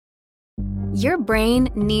Your brain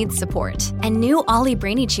needs support, and new Ollie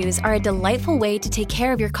Brainy Chews are a delightful way to take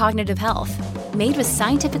care of your cognitive health. Made with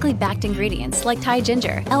scientifically backed ingredients like Thai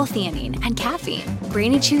ginger, L-theanine, and caffeine,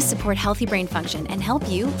 Brainy Chews support healthy brain function and help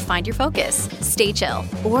you find your focus, stay chill,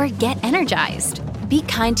 or get energized. Be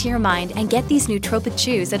kind to your mind and get these nootropic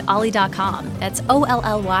chews at ollie.com. That's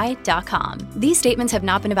OLLY.com. These statements have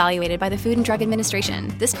not been evaluated by the Food and Drug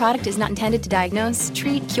Administration. This product is not intended to diagnose,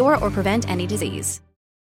 treat, cure, or prevent any disease.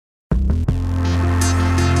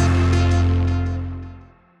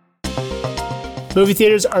 Movie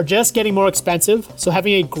theaters are just getting more expensive, so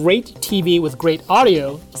having a great TV with great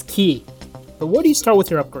audio is key. But where do you start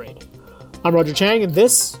with your upgrade? I'm Roger Chang, and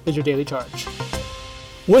this is your Daily Charge.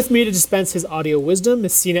 With me to dispense his audio wisdom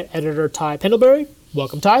is CNET editor Ty Pendlebury.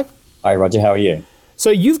 Welcome, Ty. Hi, Roger. How are you? So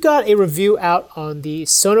you've got a review out on the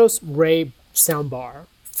Sonos Ray soundbar.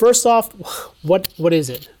 First off, what is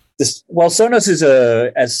it? Sonos is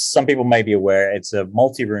as some people may be aware, it's a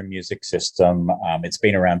multi-room music system. It's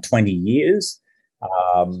been around 20 years.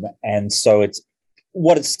 And so it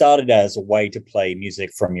started as a way to play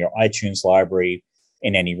music from your iTunes library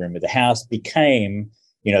in any room of the house became,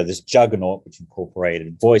 this juggernaut, which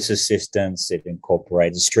incorporated voice assistants, it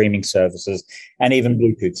incorporated streaming services, and even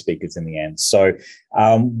Bluetooth speakers in the end. So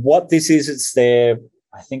what this is, it's their,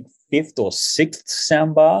 I think, fifth or sixth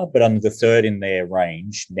soundbar, but under the third in their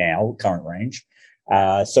range now, current range.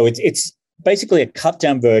 So it's basically a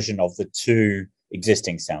cut-down version of the two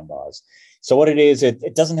existing soundbars. So what it is,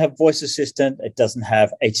 it doesn't have voice assistant, it doesn't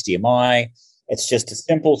have HDMI. It's just a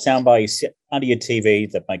simple soundbar you sit under your TV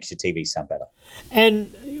that makes your TV sound better.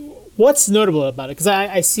 And what's notable about it? Because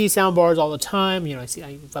I see soundbars all the time.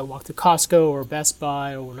 If I walk to Costco or Best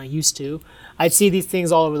Buy, or when I used to, I'd see these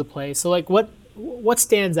things all over the place. So what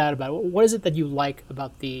stands out about it? What is it that you like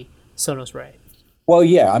about the Sonos Ray? Well,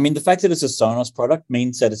 yeah, the fact that it's a Sonos product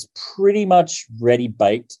means that it's pretty much ready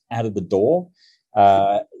baked out of the door.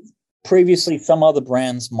 Previously, some other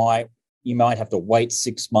brands you might have to wait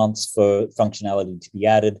 6 months for functionality to be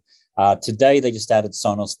added. Today, they just added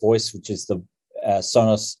Sonos Voice, which is the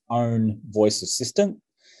Sonos own voice assistant.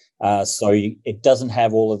 It doesn't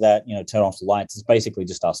have all of that, turn off the lights. It's basically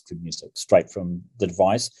just ask for music straight from the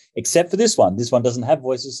device, except for this one. This one doesn't have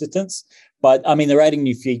voice assistants, but they're adding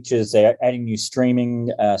new features. They're adding new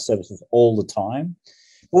streaming services all the time.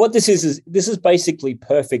 But what this is basically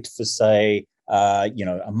perfect for, say, a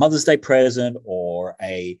Mother's Day present or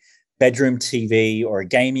a bedroom TV or a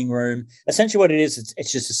gaming room. Essentially what it is, it's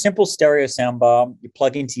just a simple stereo soundbar. You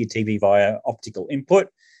plug into your TV via optical input,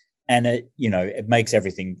 and it makes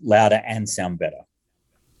everything louder and sound better.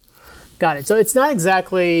 Got it. So it's not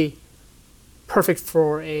exactly perfect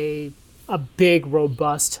for a big,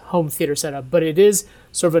 robust home theater setup, but it is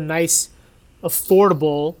sort of a nice,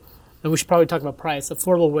 affordable, and we should probably talk about price,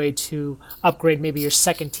 affordable way to upgrade maybe your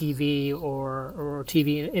second TV or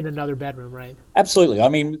TV in another bedroom, right? Absolutely.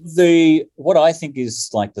 What I think is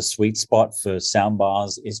like the sweet spot for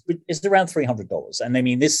soundbars is around $300.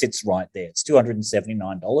 And this sits right there. It's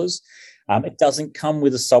 $279. It doesn't come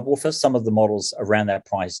with a subwoofer. Some of the models around that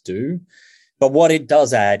price do. But what it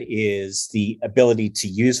does add is the ability to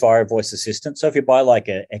use via voice assistant. So if you buy like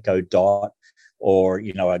a Echo Dot or,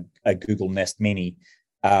 a Google Nest Mini,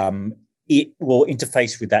 it will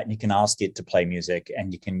interface with that and you can ask it to play music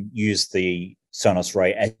and you can use the Sonos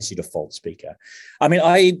Ray as your default speaker.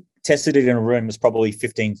 I tested it in a room. It was probably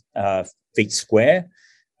 15 feet square,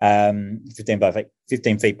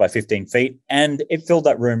 15 feet by 15 feet. And it filled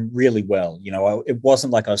that room really well. It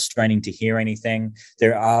wasn't like I was straining to hear anything.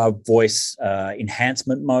 There are voice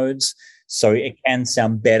enhancement modes. So it can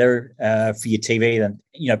sound better for your TV than,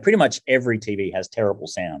 pretty much every TV has terrible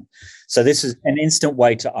sound. So this is an instant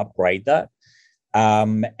way to upgrade that.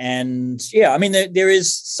 There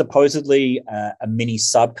is supposedly a mini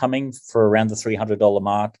sub coming for around the $300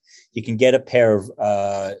 mark. You can get a pair of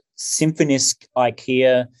Symphonisk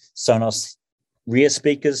IKEA Sonos rear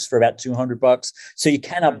speakers for about $200. So you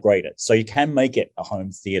can upgrade it. So you can make it a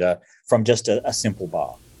home theater from just a simple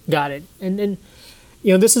bar. Got it. And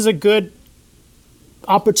this is a good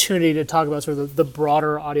opportunity to talk about sort of the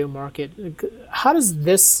broader audio market. How does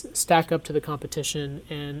this stack up to the competition,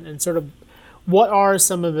 and sort of what are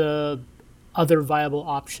some of the other viable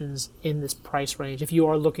options in this price range if you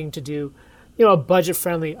are looking to do, a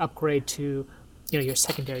budget-friendly upgrade to, your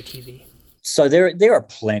secondary TV? So there are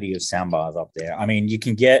plenty of soundbars up there. You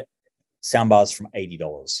can get soundbars from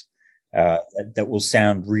 $80 that will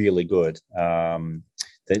sound really good.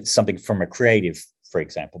 That's something from a Creative, for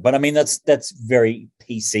example. But that's very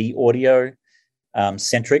PC audio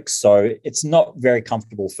centric. So it's not very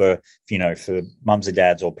comfortable for mums and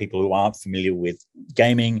dads or people who aren't familiar with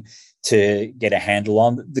gaming. to get a handle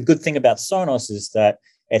on. The good thing about Sonos is that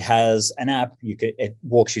it has an app. It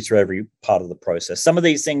walks you through every part of the process. Some of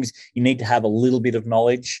these things you need to have a little bit of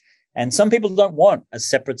knowledge, and some people don't want a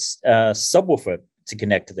separate subwoofer to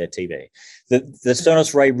connect to their TV. The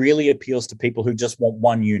Sonos Ray really appeals to people who just want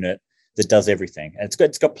one unit that does everything. And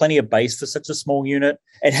it's got plenty of bass for such a small unit.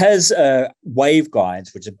 It has wave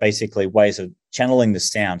guides, which are basically ways of channeling the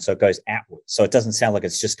sound so it goes outward. So it doesn't sound like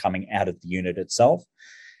it's just coming out of the unit itself.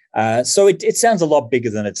 So it sounds a lot bigger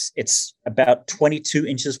than it's about 22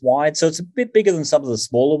 inches wide. So it's a bit bigger than some of the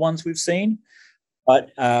smaller ones we've seen.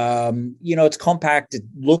 But, it's compact. It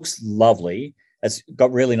looks lovely. It's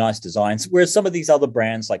got really nice designs. Whereas some of these other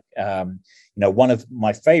brands, like, one of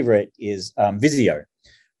my favorite is Vizio.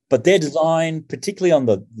 But their design, particularly on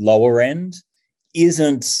the lower end,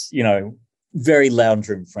 isn't, very lounge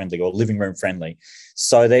room friendly or living room friendly.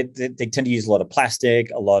 So they tend to use a lot of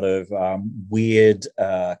plastic, a lot of weird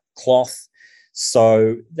cloth.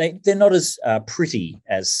 So they're not as pretty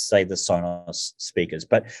as, say, the Sonos speakers.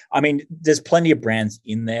 But I mean, there's plenty of brands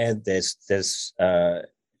in there. There's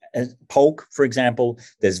Polk, for example.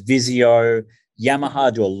 There's Vizio.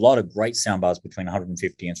 Yamaha do a lot of great soundbars between $150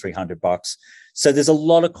 and $300. So there's a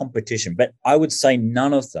lot of competition, but I would say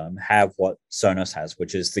none of them have what Sonos has,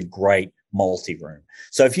 which is the great multi-room.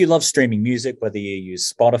 So if you love streaming music, whether you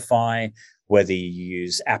use Spotify, whether you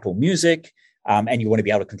use Apple Music, and you want to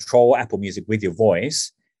be able to control Apple Music with your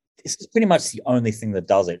voice, this is pretty much the only thing that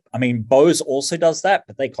does it. I mean, Bose also does that,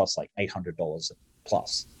 but they cost like $800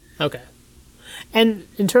 plus. Okay. And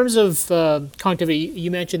in terms of connectivity, you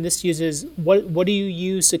mentioned this uses, what do you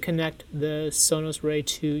use to connect the Sonos Ray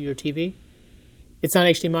to your TV? It's not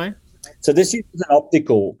HDMI? So this uses an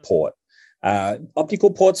optical port.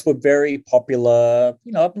 Optical ports were very popular,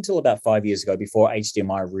 up until about 5 years ago, before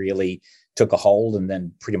HDMI really took a hold, and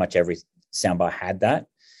then pretty much every soundbar had that.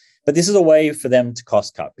 But this is a way for them to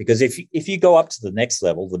cost cut, because if you go up to the next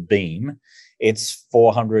level, the Beam, it's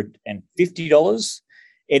 $450.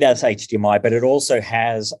 It has HDMI, but it also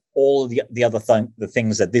has all of the other the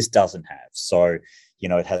things that this doesn't have. So,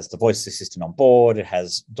 it has the voice assistant on board. It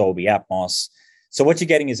has Dolby Atmos. So what you're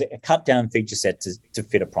getting is a cut down feature set to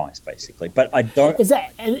fit a price, basically. But I don't. Is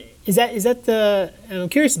that the? And I'm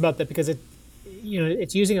curious about that because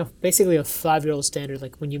it's using basically a 5-year-old standard.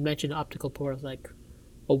 Like when you mentioned optical port, I was like,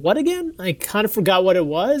 well, what again? I kind of forgot what it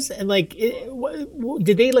was. And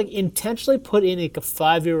did they intentionally put in like a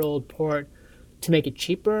 5-year-old port to make it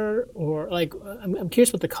cheaper, or I'm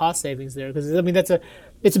curious what the cost savings there, because I mean it's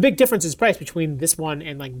a big difference in price between this one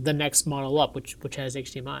and like the next model up, which has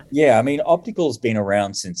HDMI. Yeah, I mean optical's been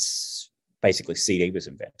around since basically CD was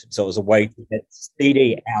invented, so it was a way to get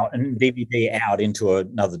CD out and DVD out into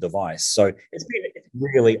another device. So it's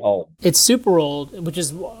really old. It's super old, which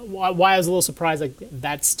is why I was a little surprised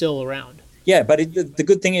that's still around. Yeah, but the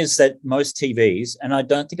good thing is that most TVs, and I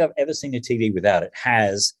don't think I've ever seen a TV without it,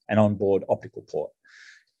 has an onboard optical port.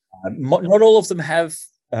 Not all of them have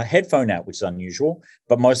a headphone out, which is unusual,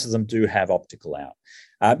 but most of them do have optical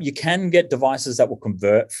out. You can get devices that will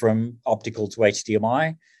convert from optical to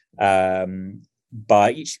HDMI,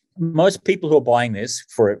 but most people who are buying this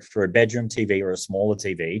for a bedroom TV or a smaller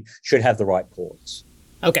TV should have the right ports.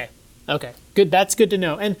 Okay, good. That's good to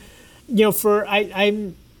know. And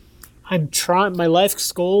I'm trying. My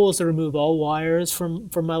life's goal is to remove all wires from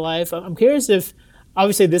my life. I'm curious if,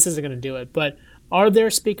 obviously, this isn't going to do it, but are there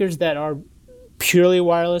speakers that are purely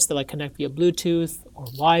wireless that connect via Bluetooth or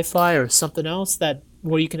Wi-Fi or something else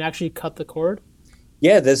where you can actually cut the cord?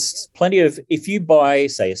 Yeah, there's plenty of. If you buy,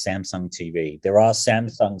 say, a Samsung TV, there are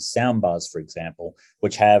Samsung soundbars, for example,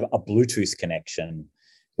 which have a Bluetooth connection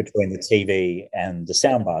between the TV and the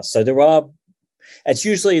soundbar. So it's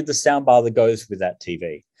usually the soundbar that goes with that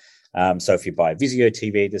TV. So if you buy a Vizio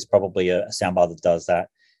TV, there's probably a soundbar that does that,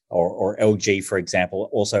 or LG, for example,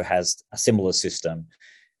 also has a similar system.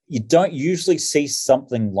 You don't usually see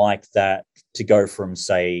something like that to go from,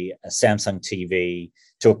 say, a Samsung TV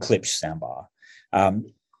to a Klipsch soundbar.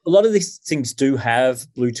 A lot of these things do have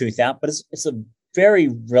Bluetooth out, but it's a very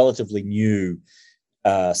relatively new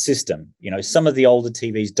system. Some of the older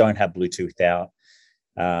TVs don't have Bluetooth out.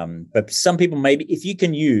 But some people, maybe if you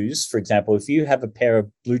can use, for example, if you have a pair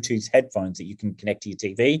of Bluetooth headphones that you can connect to your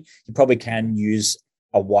TV, you probably can use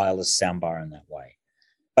a wireless soundbar in that way.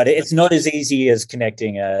 But it's not as easy as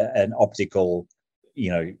connecting an optical,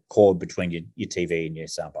 cord between your TV and your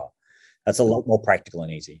soundbar. That's a lot more practical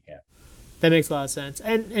and easy. Yeah, that makes a lot of sense.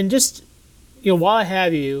 And just while I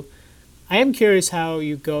have you, I am curious how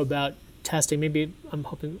you go about testing. Maybe I'm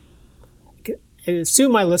hoping. I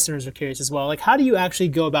assume my listeners are curious as well. How do you actually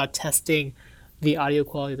go about testing the audio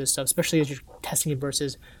quality of this stuff, especially as you're testing it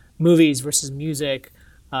versus movies versus music.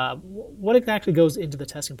 What exactly goes into the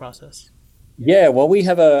testing process? Yeah, well, we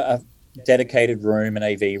have a dedicated room, an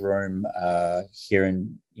AV room here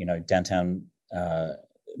in downtown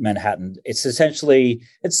Manhattan. It's essentially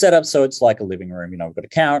set up so it's like a living room. We've got a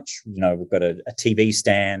couch. We've got a TV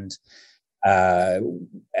stand,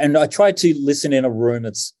 and I try to listen in a room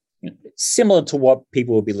that's similar to what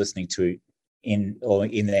people will be listening to in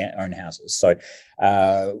their own houses. So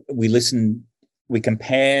we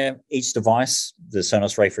compare each device, the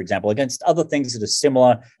Sonos Ray, for example, against other things that are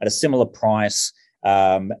similar at a similar price,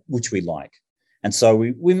 which we like. And so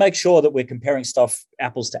we make sure that we're comparing stuff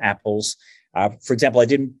apples to apples. For example, I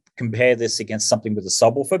didn't compare this against something with a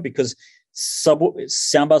subwoofer because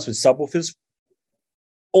soundbars with subwoofers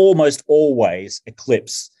almost always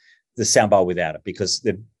eclipse the soundbar without it because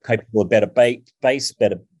they're capable of better bass,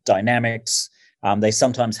 better dynamics. They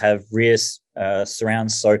sometimes have rear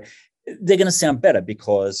surrounds, so they're going to sound better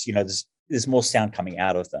because there's more sound coming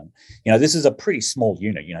out of them. This is a pretty small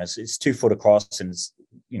unit. It's 2 foot across and it's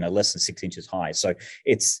less than 6 inches high, so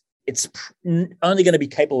it's only going to be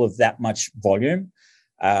capable of that much volume.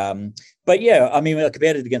 But yeah, I mean, I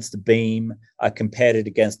compared it against the Beam. I compared it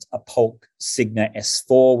against a Polk Signa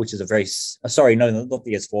S4, which is not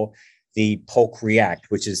the S4, the Polk React,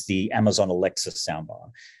 which is the Amazon Alexa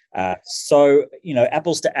soundbar. So,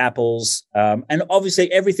 apples to apples. And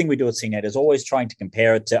obviously everything we do at CNET is always trying to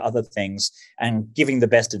compare it to other things and giving the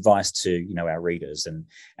best advice to, our readers.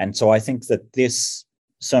 And so I think that this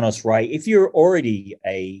Sonos Ray, if you're already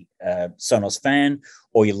a Sonos fan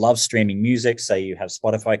or you love streaming music, say you have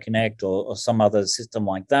Spotify Connect or some other system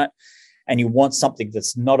like that, and you want something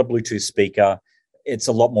that's not a Bluetooth speaker, it's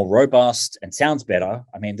a lot more robust and sounds better.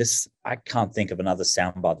 I mean, I can't think of another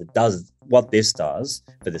soundbar that does what this does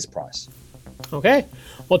for this price. Okay.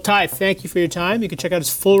 Well, Ty, thank you for your time. You can check out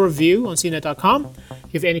his full review on CNET.com.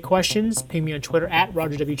 If you have any questions, ping me on Twitter at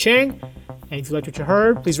Roger W. Chang. And if you liked what you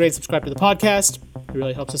heard, please rate and subscribe to the podcast. It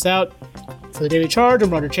really helps us out. For the Daily Charge,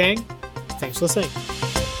 I'm Roger Chang. Thanks for listening.